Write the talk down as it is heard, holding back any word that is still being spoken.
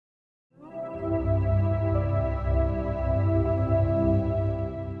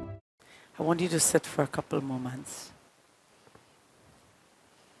I want you to sit for a couple moments.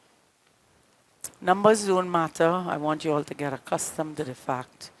 Numbers don't matter. I want you all to get accustomed to the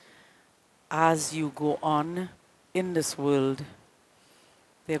fact as you go on in this world,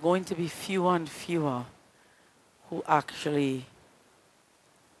 there are going to be fewer and fewer who actually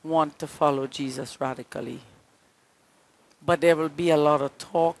want to follow Jesus radically. But there will be a lot of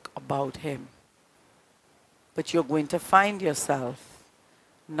talk about him. But you're going to find yourself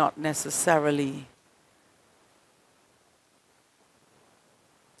not necessarily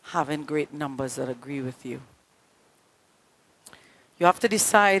having great numbers that agree with you. You have to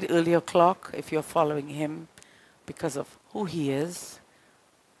decide early o'clock if you're following him because of who he is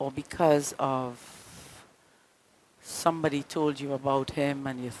or because of somebody told you about him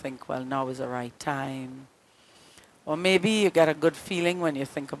and you think, well, now is the right time. Or maybe you get a good feeling when you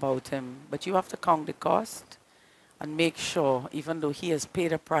think about him, but you have to count the cost and make sure, even though he has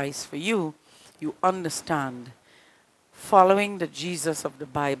paid a price for you, you understand following the Jesus of the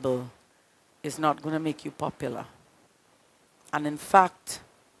Bible is not going to make you popular. And in fact,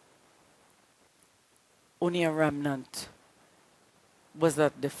 only a remnant was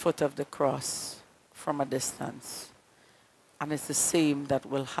at the foot of the cross from a distance. And it's the same that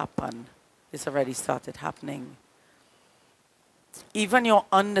will happen. It's already started happening. Even your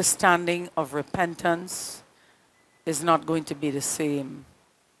understanding of repentance is not going to be the same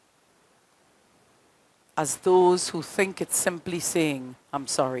as those who think it's simply saying, I'm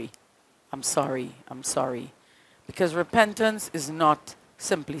sorry, I'm sorry, I'm sorry. Because repentance is not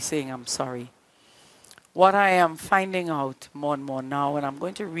simply saying, I'm sorry. What I am finding out more and more now, and I'm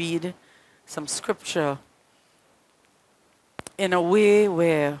going to read some scripture in a way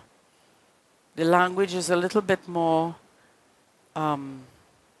where the language is a little bit more,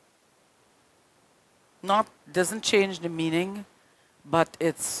 doesn't change the meaning, but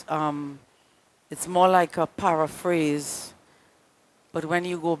it's more like a paraphrase. But when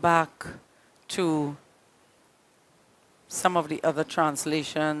you go back to some of the other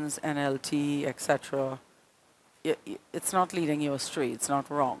translations, NLT, etc., it's not leading you astray. It's not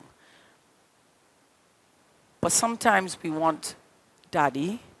wrong. But sometimes we want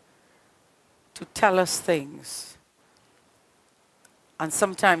Daddy to tell us things. And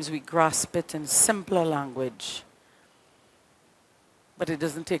sometimes we grasp it in simpler language. But it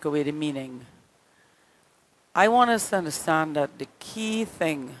doesn't take away the meaning. I want us to understand that the key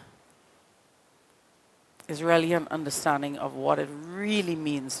thing is really an understanding of what it really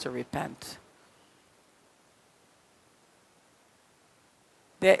means to repent.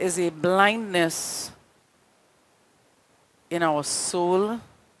 There is a blindness in our soul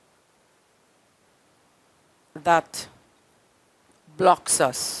that blocks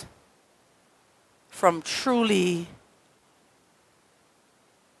us from truly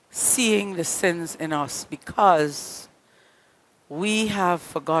seeing the sins in us because we have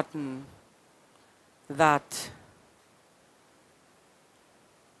forgotten that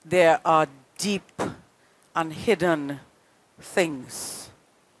there are deep and hidden things.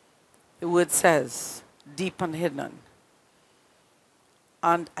 The word says, deep and hidden.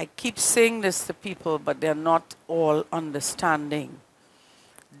 And I keep saying this to people, but they're not all understanding.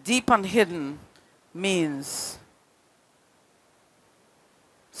 Deep and hidden means,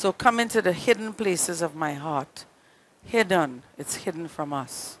 so come into the hidden places of my heart. Hidden, it's hidden from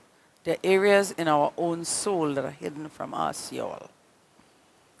us. There are areas in our own soul that are hidden from us, y'all.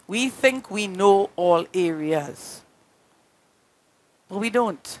 We think we know all areas, but we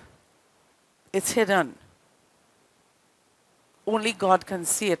don't. It's hidden. Only God can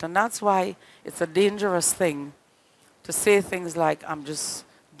see it. And that's why it's a dangerous thing to say things like, I'm just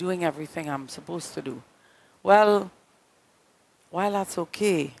doing everything I'm supposed to do. Well, while that's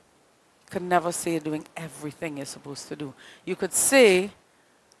okay, you could never say doing everything you're supposed to do. You could say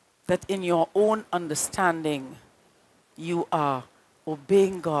that in your own understanding, you are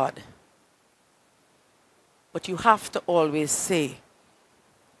obeying God. But you have to always say,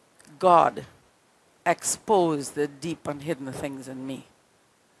 God, expose the deep and hidden things in me.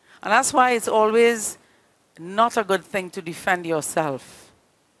 And that's why it's always not a good thing to defend yourself.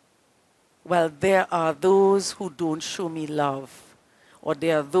 Well, there are those who don't show me love, or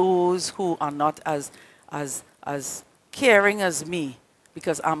there are those who are not as caring as me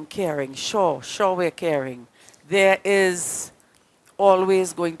because I'm caring. Sure, we're caring. There is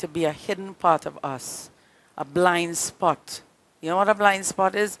always going to be a hidden part of us, a blind spot. You know what a blind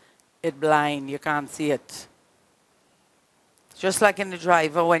spot is? It's blind, you can't see it. Just like in the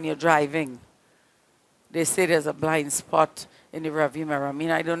driver when you're driving. They say there's a blind spot in the rearview mirror. I mean,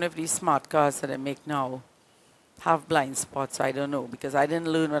 I don't know if these smart cars that they make now have blind spots, I don't know, because I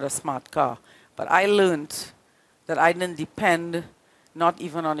didn't learn with a smart car. But I learned that I didn't depend not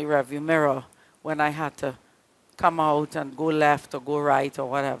even on the rearview mirror when I had to come out and go left or go right or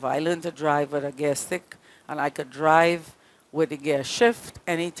whatever. I learned to drive with a gear stick, and I could drive with the gear shift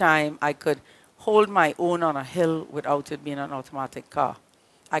anytime. I could hold my own on a hill without it being an automatic car.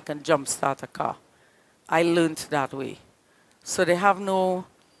 I can jump start a car. I learned that way. So they have no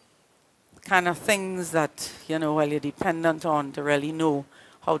kind of things that, you know, well, you're dependent on to really know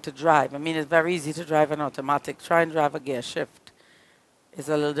how to drive. I mean, it's very easy to drive an automatic. Try and drive a gear shift. It's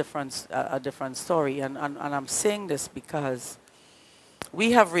a little different, a different story. And I'm saying this because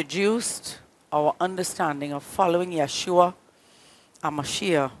we have reduced our understanding of following Yeshua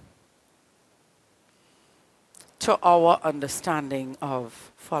HaMashiach to our understanding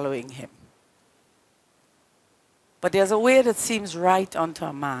of following him. But there's a way that seems right unto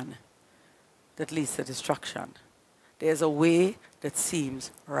a man that leads to destruction. There's a way that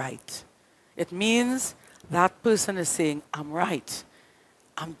seems right. It means that person is saying, I'm right.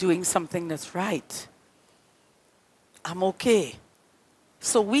 I'm doing something that's right. I'm okay.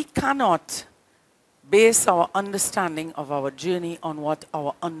 So we cannot base our understanding of our journey on what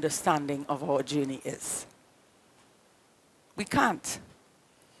our understanding of our journey is. We can't.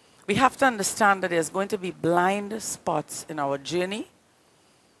 We have to understand that there's going to be blind spots in our journey.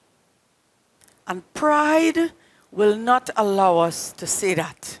 And pride will not allow us to say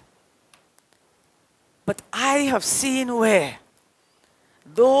that. But I have seen where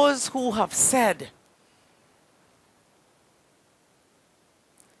those who have said,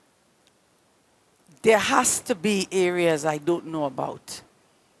 there has to be areas I don't know about.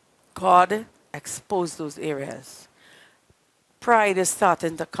 God exposed those areas. Pride is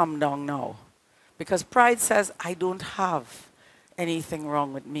starting to come down now. Because pride says, I don't have anything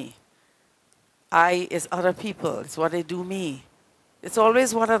wrong with me. I is other people. It's what they do me. It's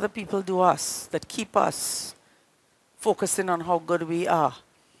always what other people do us that keep us focusing on how good we are.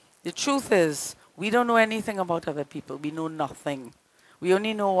 The truth is, we don't know anything about other people. We know nothing. We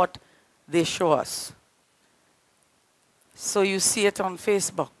only know what they show us. So you see it on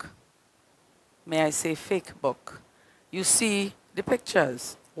Facebook. May I say fake book. You see the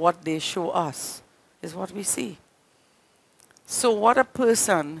pictures. What they show us is what we see. So what a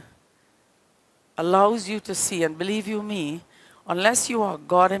person allows you to see, and believe you me, unless you are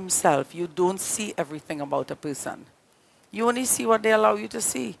God himself, you don't see everything about a person. You only see what they allow you to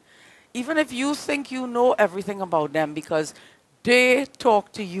see. Even if you think you know everything about them because they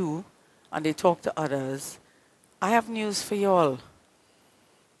talk to you and they talk to others, I have news for you all.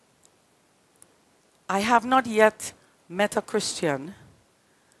 I have not yet met a Christian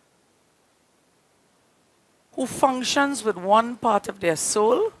who functions with one part of their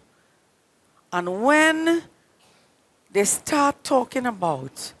soul, and when they start talking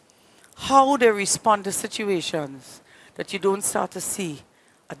about how they respond to situations, that you don't start to see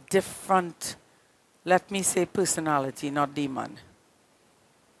a different, let me say, personality, not demon.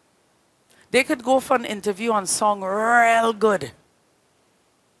 They could go for an interview and song real good.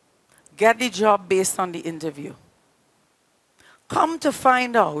 Get the job based on the interview. Come to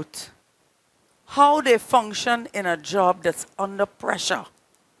find out how they function in a job that's under pressure.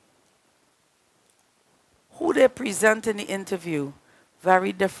 Who they present in the interview,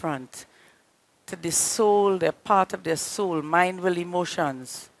 very different to the soul, they're part of their soul, mind, will,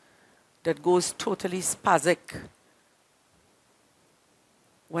 emotions, that goes totally spastic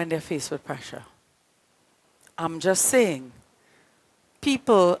when they're faced with pressure. I'm just saying,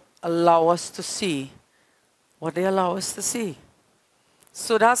 people allow us to see what they allow us to see.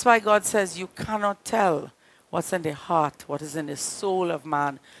 So that's why God says you cannot tell what's in the heart, what is in the soul of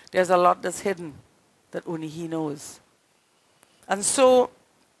man. There's a lot that's hidden that only he knows. And so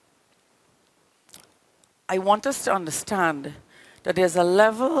I want us to understand that there's a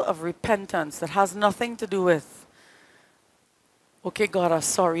level of repentance that has nothing to do with, okay, God, I'm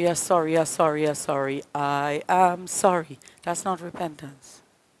sorry, I'm sorry, I'm sorry, I'm sorry. I am sorry. That's not repentance.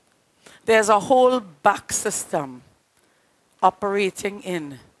 There's a whole back system operating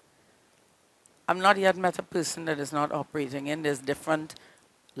in. I've not yet met a person that is not operating in. There's different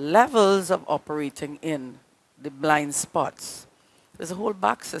levels of operating in the blind spots. There's a whole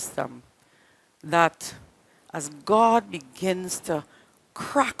back system that as God begins to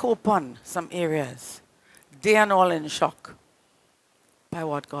crack open some areas, they are all in shock by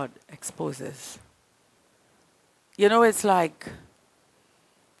what God exposes. You know, it's like,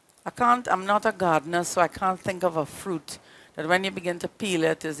 I'm not a gardener, so I can't think of a fruit that when you begin to peel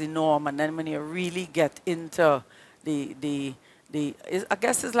it is enormous, and then when you really get into I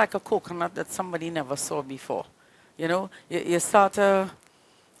guess it's like a coconut that somebody never saw before. You know, you start to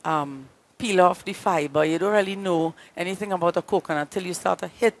peel off the fiber. You don't really know anything about a coconut until you start to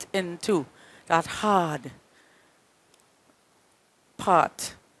hit into that hard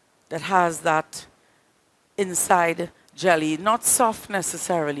part that has that inside jelly. Not soft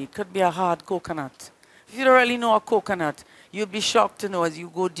necessarily. It could be a hard coconut. If you don't really know a coconut, you'll be shocked to know as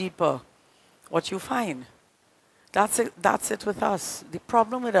you go deeper what you find. That's it with us. The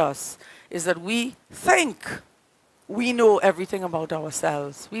problem with us is that we think we know everything about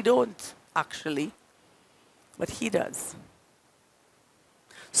ourselves. We don't, actually. But He does.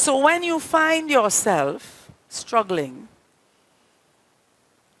 So when you find yourself struggling,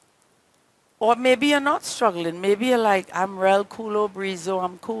 or maybe you're not struggling, maybe you're like, I'm real cool, breezo,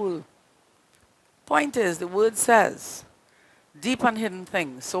 I'm cool. Point is, the word says, deep and hidden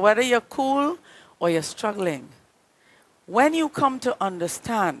things. So whether you're cool or you're struggling, when you come to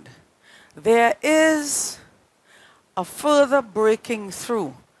understand, there is a further breaking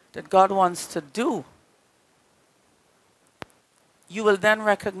through that God wants to do, you will then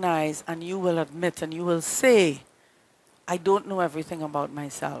recognize and you will admit and you will say, I don't know everything about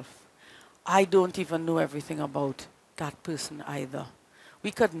myself. I don't even know everything about that person either.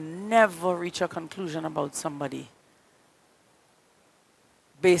 We could never reach a conclusion about somebody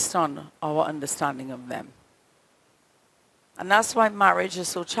based on our understanding of them. And that's why marriage is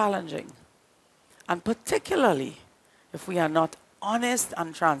so challenging. And particularly if we are not honest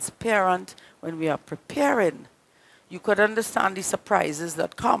and transparent when we are preparing, you could understand the surprises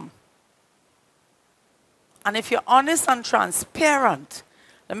that come. And if you're honest and transparent,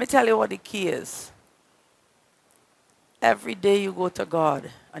 let me tell you what the key is. Every day you go to God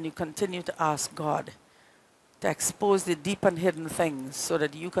and you continue to ask God to expose the deep and hidden things so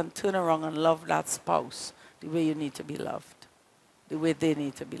that you can turn around and love that spouse the way you need to be loved, the way they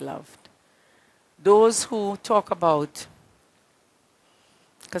need to be loved. Those who talk about,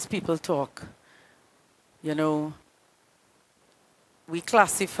 because people talk, you know, we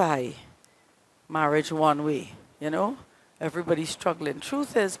classify marriage one way, you know. Everybody's struggling.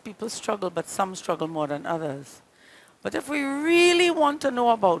 Truth is, people struggle, but some struggle more than others. But if we really want to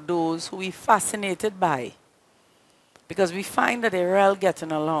know about those who we're fascinated by, because we find that they're all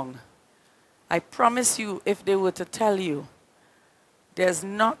getting along, I promise you, if they were to tell you, there's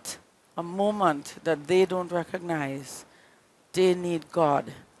not a moment that they don't recognize they need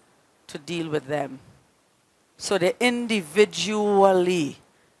God to deal with them. So they're individually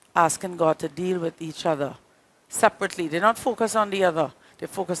asking God to deal with each other separately. They're not focused on the other. They're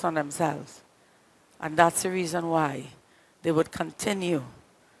focused on themselves. And that's the reason why they would continue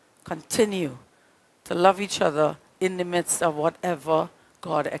to love each other in the midst of whatever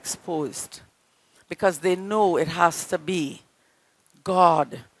God exposed. Because they know it has to be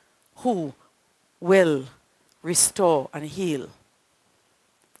God who will restore and heal.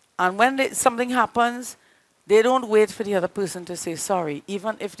 And when something happens, they don't wait for the other person to say sorry.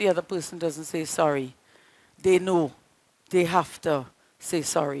 Even if the other person doesn't say sorry, they know they have to say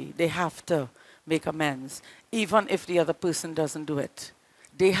sorry. They have to make amends. Even if the other person doesn't do it.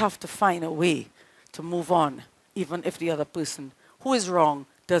 They have to find a way to move on. Even if the other person who is wrong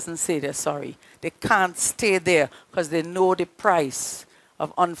doesn't say they're sorry. They can't stay there because they know the price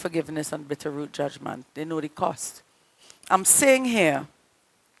of unforgiveness and bitter root judgment. They know the cost. I'm saying here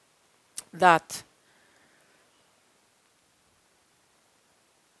that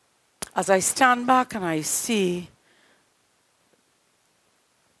as I stand back and I see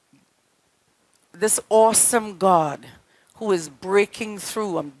this awesome God who is breaking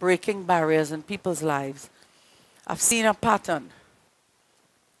through and breaking barriers in people's lives, I've seen a pattern.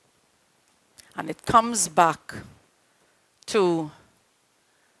 And it comes back to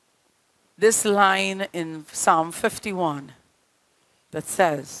this line in Psalm 51 that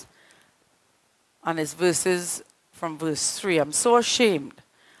says, and it's verses from verse 3, I'm so ashamed.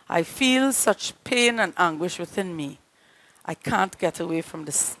 I feel such pain and anguish within me. I can't get away from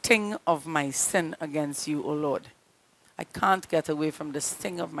the sting of my sin against you, O Lord. I can't get away from the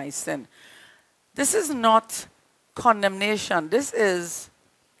sting of my sin. This is not condemnation. This is,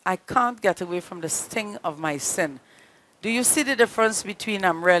 I can't get away from the sting of my sin. Do you see the difference between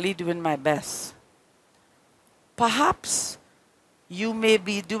I'm really doing my best? Perhaps you may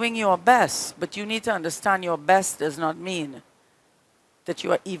be doing your best, but you need to understand your best does not mean that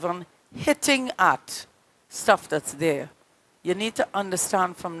you are even hitting at stuff that's there. You need to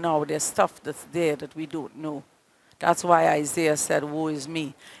understand from now there's stuff that's there that we don't know. That's why Isaiah said, woe is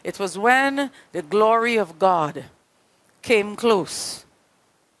me. It was when the glory of God came close,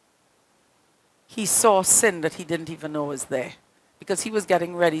 he saw sin that he didn't even know was there. Because he was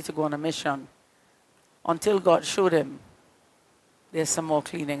getting ready to go on a mission. until God showed him there's some more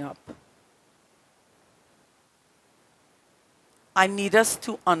cleaning up. I need us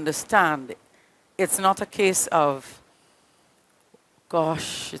to understand it's not a case of,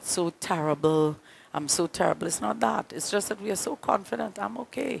 gosh, it's so terrible, I'm so terrible. It's not that. It's just that we are so confident, I'm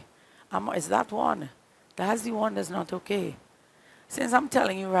okay. Is that one? That's the one that's not okay. Since I'm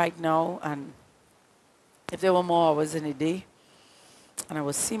telling you right now, and if there were more hours in a day, and I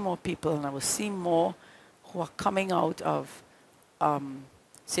will see more people, and I will see more who are coming out of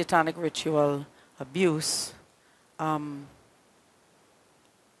satanic ritual abuse, I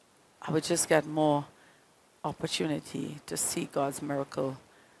would just get more opportunity to see God's miracle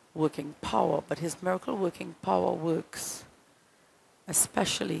working power. But his miracle working power works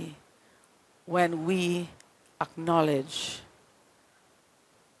especially when we acknowledge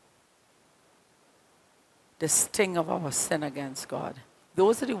the sting of our sin against God.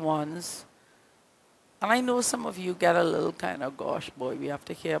 Those are the ones, and I know some of you get a little kind of, gosh, boy, we have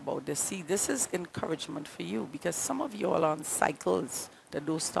to hear about this. See, this is encouragement for you, because some of you are on cycles that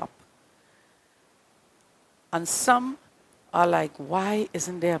don't stop. And some are like, why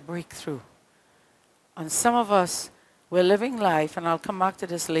isn't there a breakthrough? And some of us, we're living life, and I'll come back to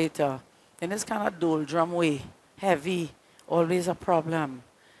this later, in this kind of doldrum way, heavy, always a problem.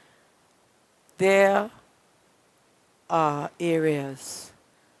 There are areas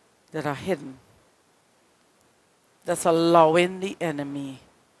that are hidden that's allowing the enemy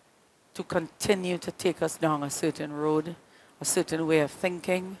to continue to take us down a certain road, a certain way of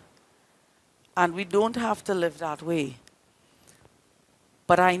thinking. And we don't have to live that way.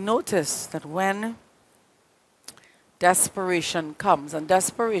 But I notice that when desperation comes, and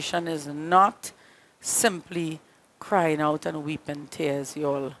desperation is not simply crying out and weeping tears,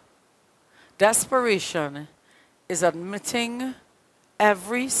 y'all. Desperation is admitting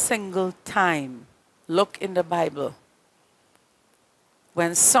every single time, look in the Bible,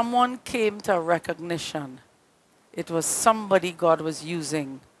 when someone came to a recognition, it was somebody God was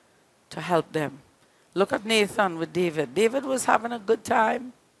using to help them. Look at Nathan with David. David was having a good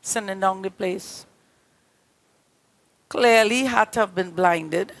time, sending down the place. Clearly had to have been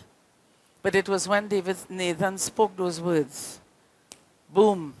blinded, but it was when Nathan spoke those words.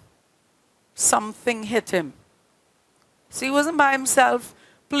 Boom. Something hit him. See, he wasn't by himself.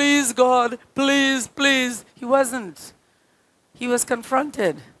 Please, God, please, please. He wasn't. He was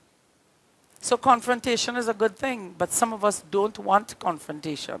confronted. So confrontation is a good thing, but some of us don't want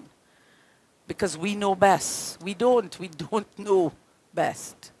confrontation because we know best. We don't know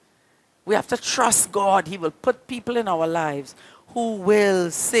best. We have to trust God. He will put people in our lives who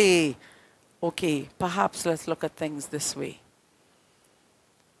will say, okay, perhaps let's look at things this way.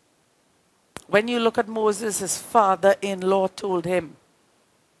 When you look at Moses, his father-in-law told him,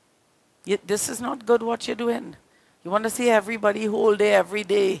 this is not good what you're doing. You want to see everybody whole day, every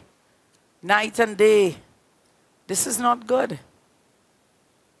day, night and day. This is not good.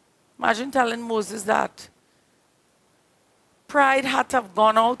 Imagine telling Moses that. Pride had to have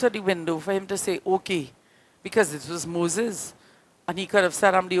gone out of the window for him to say, okay, because it was Moses. And he could have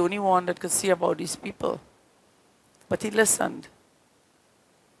said, I'm the only one that could see about these people. But he listened.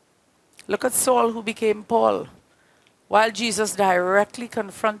 Look at Saul, who became Paul. While Jesus directly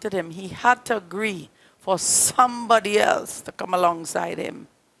confronted him, he had to agree for somebody else to come alongside him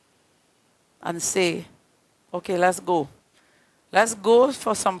and say, okay, let's go. Let's go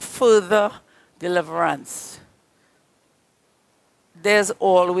for some further deliverance. There's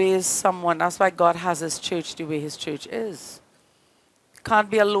always someone. That's why God has his church the way his church is. You can't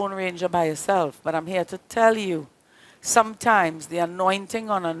be a lone ranger by yourself. But I'm here to tell you, sometimes the anointing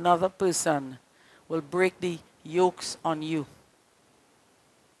on another person will break the yokes on you.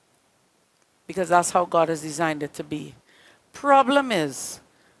 Because that's how God has designed it to be. Problem is,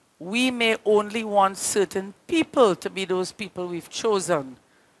 we may only want certain people to be those people we've chosen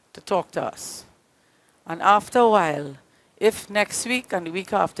to talk to us. And after a while, if next week and the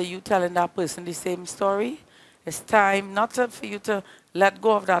week after you telling that person the same story, it's time not for you to let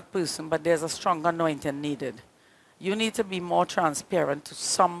go of that person, but there's a strong anointing needed. You need to be more transparent to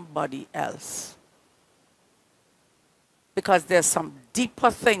somebody else. Because there's some deeper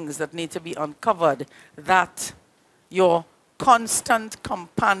things that need to be uncovered that your constant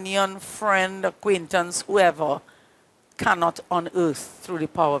companion, friend, acquaintance, whoever, cannot unearth through the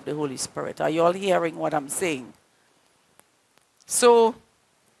power of the Holy Spirit. Are you all hearing what I'm saying? So,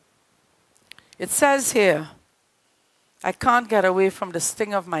 it says here, I can't get away from the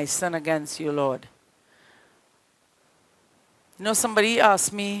sting of my sin against you, Lord. You know, somebody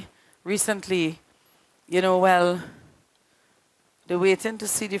asked me recently, well, they're waiting to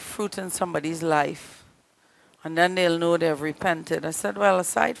see the fruit in somebody's life. And then they'll know they've repented. I said, well,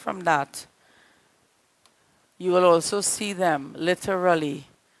 aside from that, you will also see them literally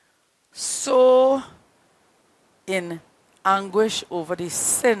so in anguish over the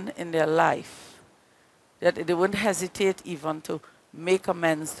sin in their life that they wouldn't hesitate even to make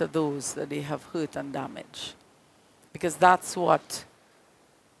amends to those that they have hurt and damaged. Because that's what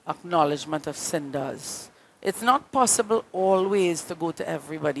acknowledgement of sin does. It's not possible always to go to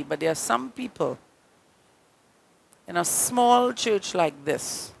everybody, but there are some people in a small church like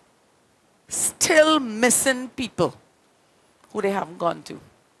this still missing people who they haven't gone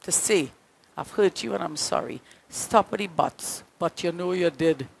to say, I've hurt you and I'm sorry. Stop with the buts. But you know you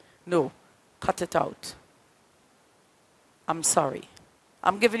did. No, cut it out. I'm sorry.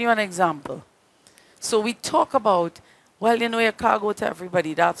 I'm giving you an example. So we talk about, well, you know, you can't go to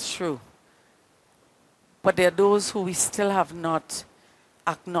everybody. That's true. But there are those who we still have not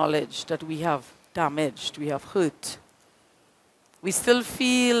acknowledged that we have damaged, we have hurt. We still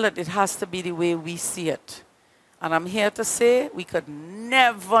feel that it has to be the way we see it. And I'm here to say we could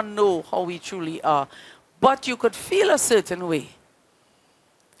never know how we truly are. But you could feel a certain way.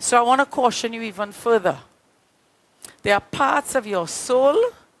 So I want to caution you even further. There are parts of your soul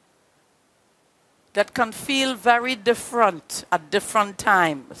that can feel very different at different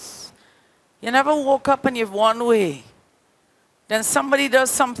times. You never woke up and you're one way. Then somebody does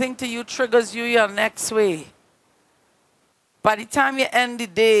something to you, triggers you your next way. By the time you end the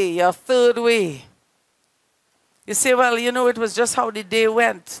day, you're third way. You say, well, you know, it was just how the day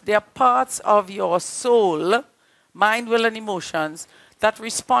went. There are parts of your soul, mind, will, and emotions that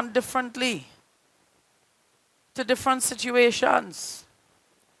respond differently to different situations.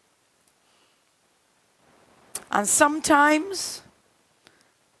 And sometimes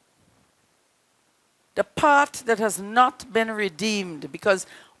the part that has not been redeemed, because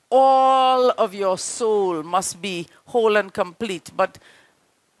all of your soul must be whole and complete. But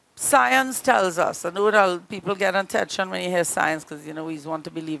science tells us, I know that people get attention when you hear science because, you know, we want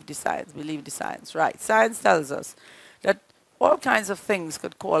to believe the science, right? Science tells us that all kinds of things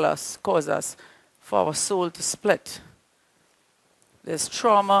could cause us for our soul to split. There's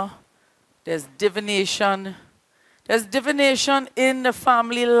trauma, there's divination. There's divination in the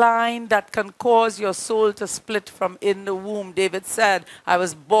family line that can cause your soul to split from in the womb. David said, I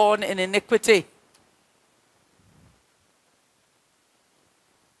was born in iniquity.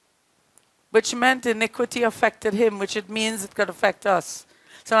 Which meant iniquity affected him, which it means it could affect us.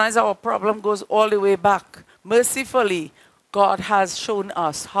 Sometimes our problem goes all the way back. Mercifully, God has shown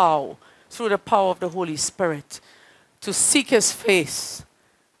us how, through the power of the Holy Spirit, to seek his face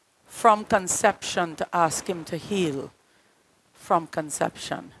from conception, to ask him to heal from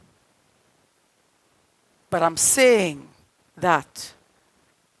conception. But I'm saying that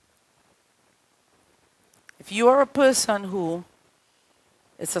if you are a person who,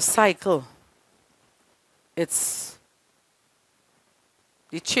 it's a cycle, the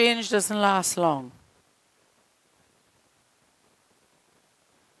change doesn't last long.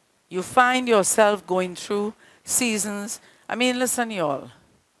 You find yourself going through seasons. I mean, listen, y'all.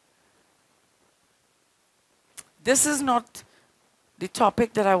 This is not the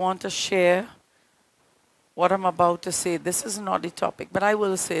topic that I want to share. What I'm about to say, this is not the topic. But I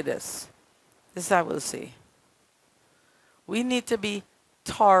will say this. This I will say. We need to be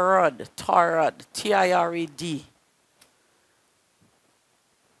tired, T-I-R-E-D,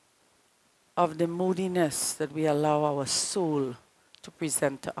 of the moodiness that we allow our soul to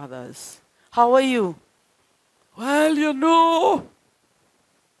present to others. How are you? Well, you know,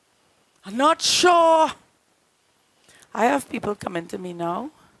 I'm not sure. I have people coming to me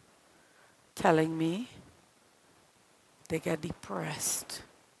now telling me they get depressed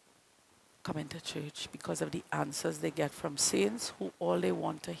coming to church because of the answers they get from saints who all they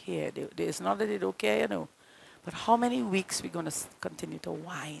want to hear. It's not that they don't care, you know, but how many weeks we're going to continue to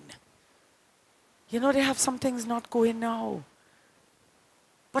whine? You know, they have some things not going now.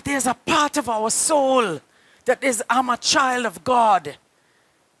 But there's a part of our soul that is, I'm a child of God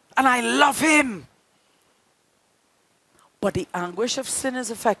and I love him. But the anguish of sin is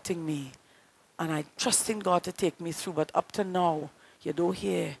affecting me. And I trust in God to take me through. But up to now, you don't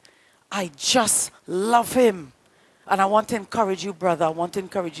hear. I just love him. And I want to encourage you, brother. I want to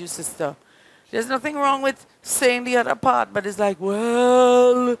encourage you, sister. There's nothing wrong with saying the other part. But it's like,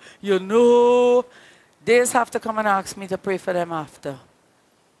 well, you know. They just have to come and ask me to pray for them after.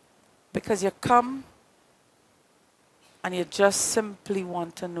 Because you come and you just simply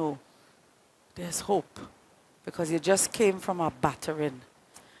want to know there's hope. Because you just came from a battering.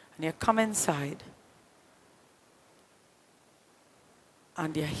 And you come inside.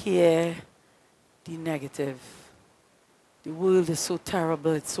 And you hear the negative. The world is so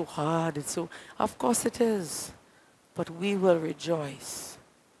terrible, it's so hard, it's so... Of course it is. But we will rejoice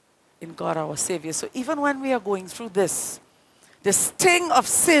in God our Savior. So even when we are going through this, the sting of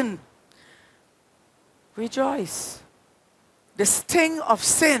sin, rejoice. The sting of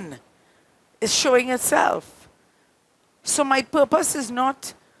sin is showing itself. So my purpose is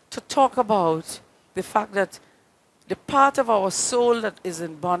not to talk about the fact that the part of our soul that is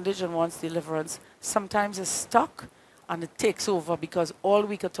in bondage and wants deliverance sometimes is stuck and it takes over because all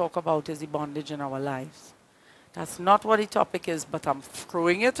we could talk about is the bondage in our lives. That's not what the topic is, but I'm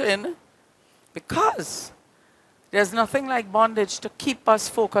throwing it in because there's nothing like bondage to keep us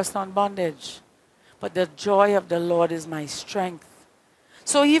focused on bondage. But the joy of the Lord is my strength.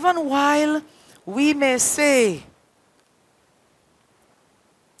 So even while we may say,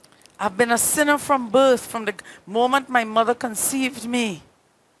 I've been a sinner from birth, from the moment my mother conceived me.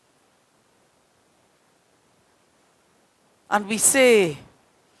 And we say,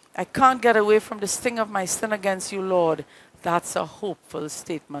 I can't get away from the sting of my sin against you, Lord. That's a hopeful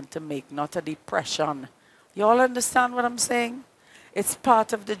statement to make, not a depression. You all understand what I'm saying? It's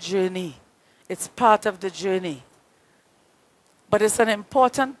part of the journey. It's part of the journey. But it's an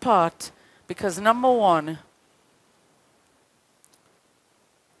important part because number one,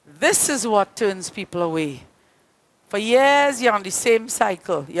 this is what turns people away. For years, you're on the same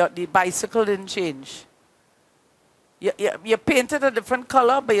cycle. The bicycle didn't change. You're painted a different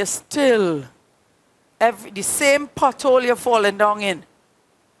color, but you're still the same pothole you're falling down in.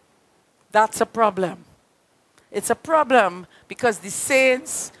 That's a problem. It's a problem because the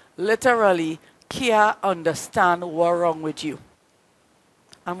saints literally can't understand what's wrong with you.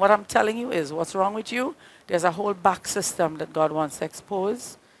 And what I'm telling you is, what's wrong with you? There's a whole back system that God wants to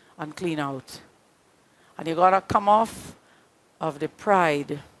expose and clean out. And you got to come off of the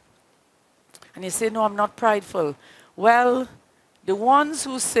pride. And you say, no, I'm not prideful. Well, the ones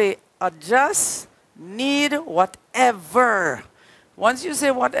who say, I just need whatever. Once you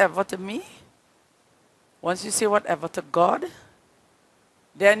say whatever to me, once you say whatever to God,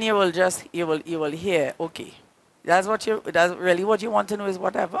 then you will hear, okay, that's really what you want to know is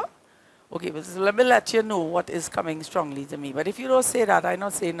whatever? Okay, but let me let you know what is coming strongly to me. But if you don't say that, I'm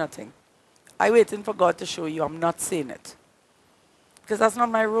not saying nothing. I'm waiting for God to show you I'm not saying it. Because that's not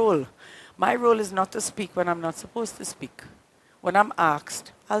my role. My role is not to speak when I'm not supposed to speak. When I'm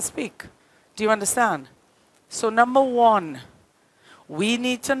asked, I'll speak. Do you understand? So number one, we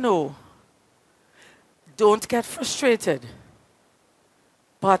need to know, don't get frustrated.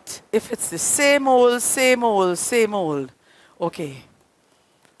 But if it's the same old, same old, same old, okay,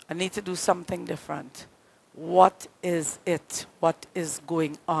 I need to do something different. What is it? What is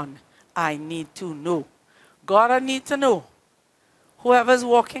going on? I need to know. God, I need to know. Whoever's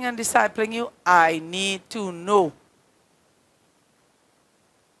walking and discipling you, I need to know.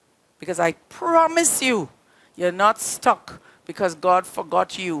 Because I promise you, you're not stuck because God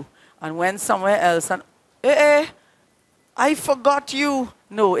forgot you and went somewhere else and, I forgot you.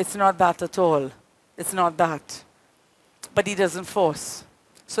 No, it's not that at all. It's not that. But he doesn't force.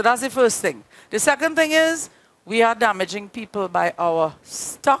 So that's the first thing. The second thing is, we are damaging people by our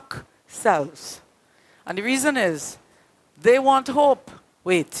stuck selves. And the reason is, they want hope.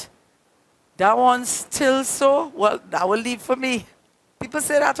 Wait, that one's still so? Well, that will leave for me. People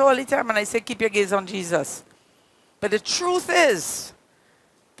say that all the time, and I say, keep your gaze on Jesus. But the truth is,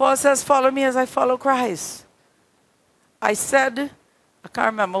 Paul says, follow me as I follow Christ. I said, I can't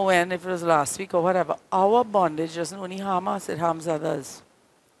remember when, if it was last week or whatever, our bondage doesn't only harm us, it harms others.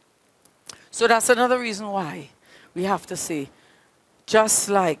 So that's another reason why we have to say, just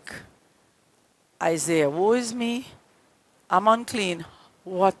like Isaiah, woe is me, I'm unclean,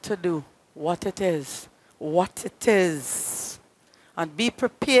 what to do, what it is, what it is. And be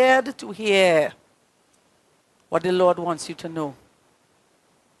prepared to hear what the Lord wants you to know.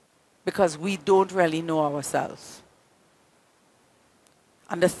 Because we don't really know ourselves.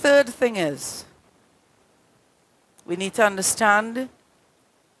 And the third thing is, we need to understand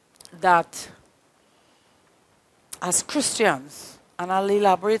that as Christians, and I'll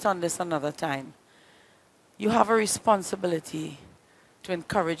elaborate on this another time, you have a responsibility to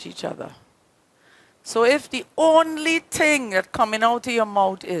encourage each other. So if the only thing that coming out of your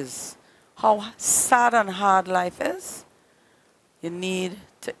mouth is how sad and hard life is, you need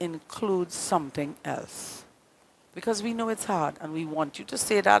to include something else. Because we know it's hard, and we want you to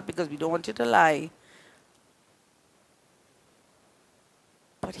say that because we don't want you to lie.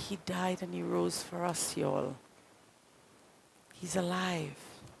 But he died and he rose for us, y'all. He's alive.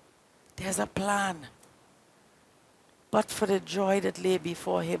 There's a plan. But for the joy that lay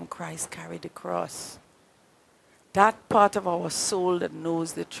before him, Christ carried the cross. That part of our soul that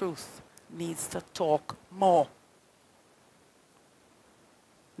knows the truth needs to talk more.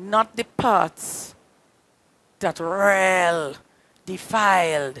 Not the parts that rail,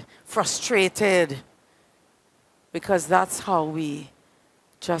 defiled, frustrated, because that's how we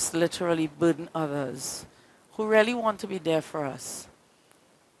just literally burden others who really want to be there for us.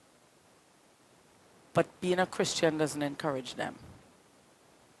 But being a Christian doesn't encourage them.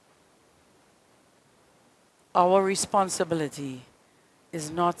 Our responsibility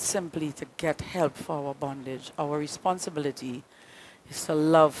is not simply to get help for our bondage. Our responsibility is to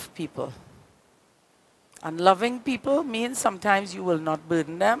love people. And loving people means sometimes you will not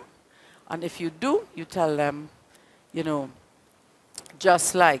burden them. And if you do, you tell them, you know,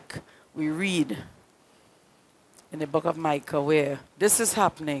 just like we read in the book of Micah where this is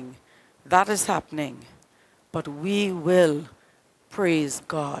happening, that is happening, but we will praise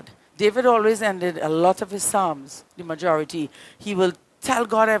God. David always ended a lot of his psalms, the majority. He will tell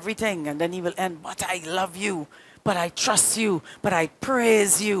God everything and then he will end, but I love you, but I trust you, but I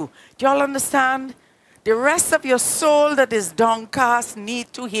praise you. Do you all understand? The rest of your soul that is downcast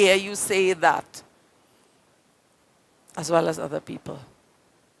need to hear you say that, as well as other people.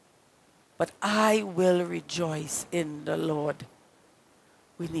 But I will rejoice in the Lord.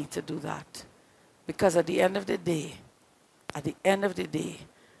 We need to do that. Because at the end of the day,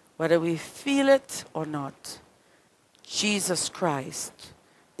 whether we feel it or not, Jesus Christ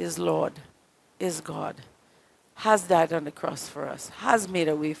is Lord, is God, has died on the cross for us, has made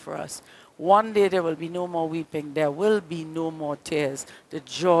a way for us. One day there will be no more weeping, there will be no more tears. The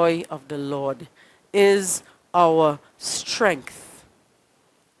joy of the Lord is our strength.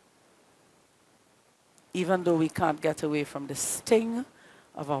 Even though we can't get away from the sting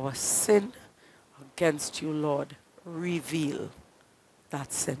of our sin against you, Lord, reveal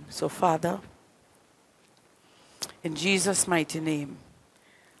that sin. So, Father, in Jesus' mighty name,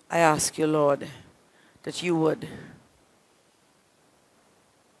 I ask you, Lord, that you would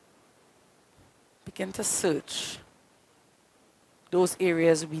begin to search those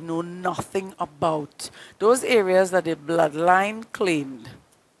areas we know nothing about, those areas that the bloodline claimed.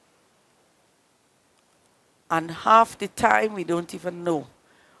 And half the time we don't even know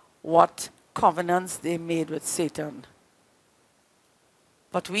what covenants they made with Satan.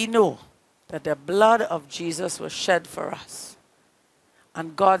 But we know that the blood of Jesus was shed for us.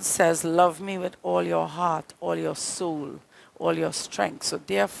 And God says, love me with all your heart, all your soul, all your strength. So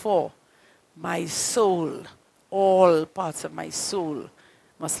therefore, my soul, all parts of my soul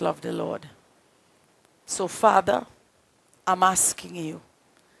must love the Lord. So Father, I'm asking you,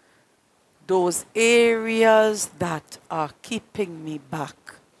 those areas that are keeping me back,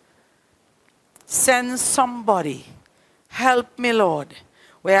 send somebody, help me, Lord,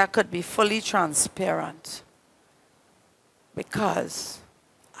 where I could be fully transparent, because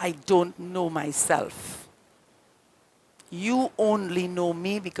I don't know myself. You only know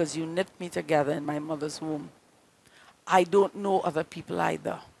me because you knit me together in my mother's womb. I don't know other people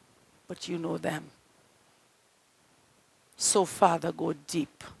either, but you know them. So Father, go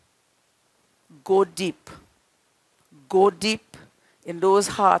deep. Go deep. Go deep in those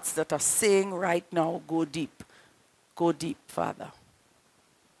hearts that are saying right now, go deep. Go deep, Father.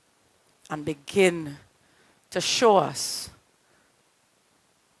 And begin to show us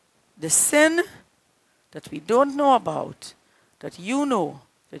the sin that we don't know about, that you know,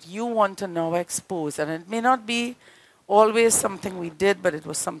 that you want to now expose. And it may not be always something we did, but it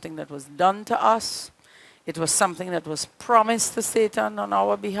was something that was done to us. It was something that was promised to Satan on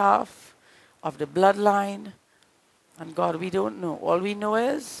our behalf, of the bloodline. And God, we don't know. All we know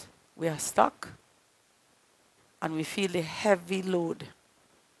is we are stuck and we feel the heavy load.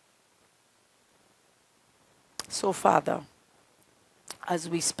 So Father, as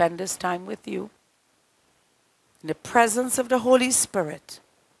we spend this time with you, in the presence of the Holy Spirit,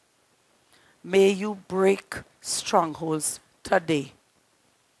 may you break strongholds today.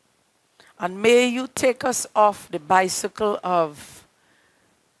 And may you take us off the bicycle of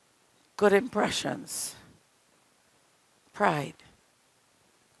good impressions, pride,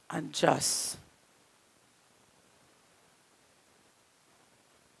 and just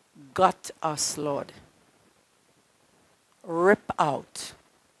gut us, Lord. Rip out,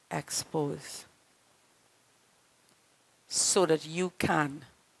 expose, so that you can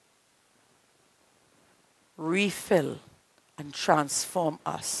refill and transform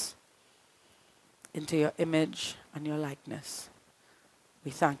us into your image and your likeness.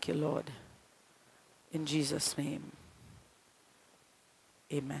 We thank you, Lord. In Jesus' name,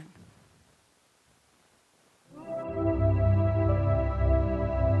 amen.